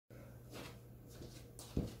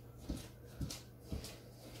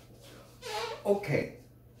Okay,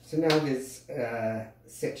 so now there's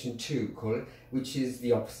section 2, call it, which is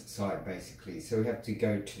the opposite side basically. So we have to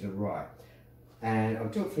go to the right. And I'll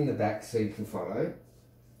do it from the back so you can follow.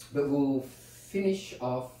 But we'll finish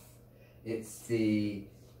off, it's the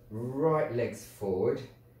right legs forward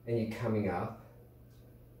and you're coming up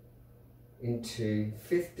into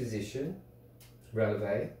 5th position,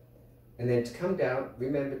 releve. And then to come down,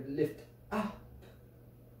 remember to lift up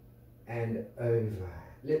and over.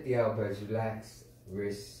 Let the elbows relax,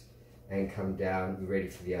 wrists, and come down. We're ready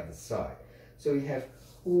for the other side. So we have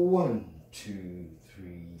 1, 2,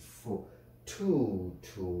 3, 4, 2,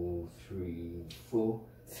 2, 3, 4,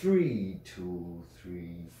 3, 2,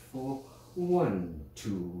 3, 4, 1,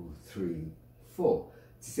 2, 3, 4.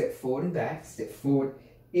 Step forward and back, step forward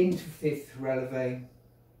into 5th releve.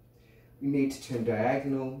 We need to turn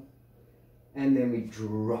diagonal, and then we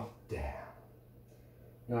drop down.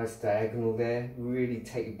 Nice diagonal there. Really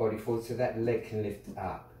take your body forward so that leg can lift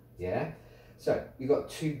up. Yeah? So you've got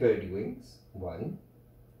 2 birdie wings. 1,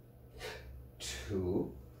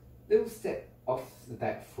 2. Little step off the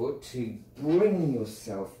back foot to bring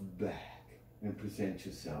yourself back and present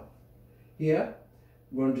yourself. Here,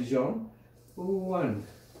 rond de jambe. 1,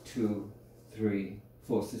 2, 3,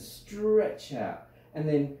 4. So stretch out and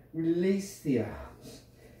then release the arms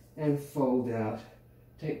and fold out.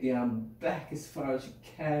 Take the arm back as far as you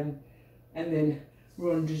can and then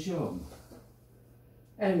rond de jambe.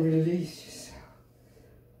 And release yourself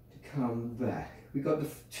to come back. We've got the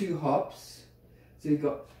 2 hops. So you've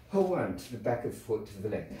got 1 to the back of the foot, to the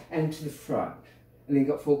leg, and to the front. And then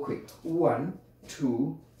you've got 4 quick. 1,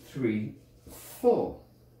 2, 3, 4.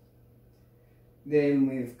 Then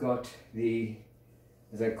we've got the,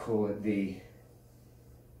 as I call it, the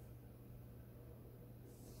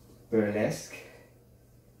burlesque.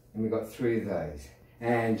 And we've got 3 of those.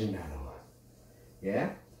 And another one. Yeah?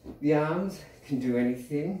 The arms can do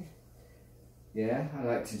anything. Yeah, I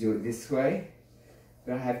like to do it this way.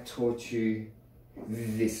 But I have taught you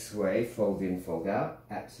this way. Fold in, fold out.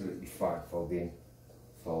 Absolutely fine. Fold in,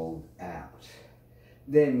 fold out.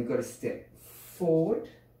 Then we've got to step forward.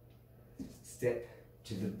 Step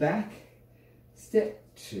to the back. Step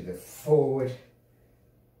to the forward.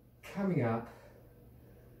 Coming up.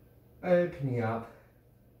 Opening up.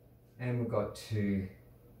 And we've got to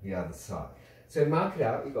the other side. So mark it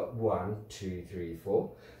out. We've got 1, 2, 3,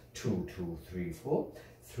 4, 2, 2, 3, 4,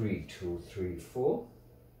 3, 2, 3, 4,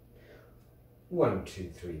 1, 2,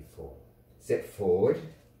 3, 4. Step forward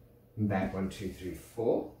and back. 1, 2, 3,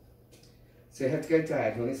 4. So you have to go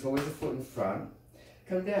diagonal. It's always a foot in front.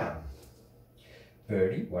 Come down.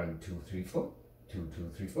 Birdie. 1, 2, 3, 4. 2,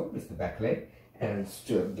 2, 3, 4. Lift the back leg and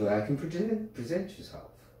step back and present yourself.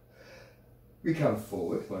 We come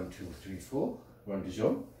forward, 1, 2, 3, 4, rond de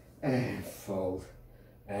jambe, and fold,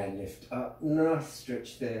 and lift up, nice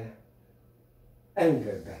stretch there, and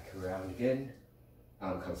go back around again,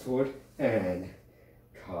 arm comes forward, and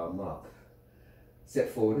come up.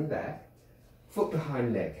 Step forward and back, foot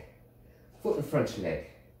behind leg, foot in front of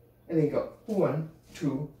leg, and then you got 1,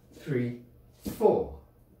 2, 3, 4.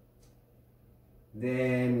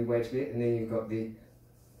 Then we wait a bit, and then you've got the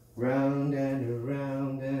round and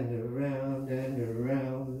around and around and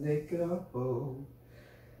around they go.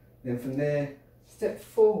 Then from there, step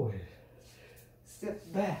forward, step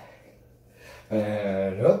back,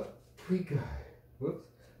 and up we go. Whoops,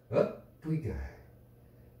 up we go.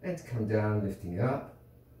 And to come down, lifting up,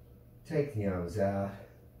 take the arms out,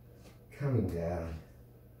 coming down,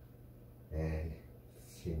 and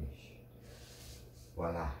finish.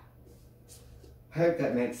 Voila. I hope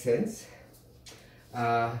that makes sense.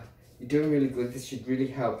 You're doing really good. This should really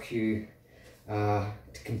help you to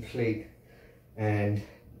complete and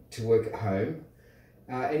to work at home.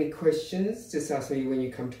 Any questions, just ask me when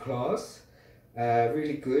you come to class.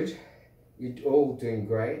 Really good. You're all doing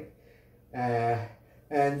great.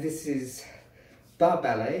 And this is Barre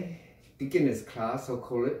Ballet, beginner's class, I'll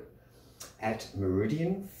call it, at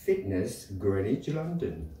Meridian Fitness, Greenwich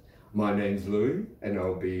London. My name's Louie, and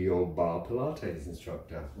I'll be your Barre Pilates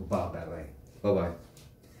instructor, or Barre Ballet. Bye-bye.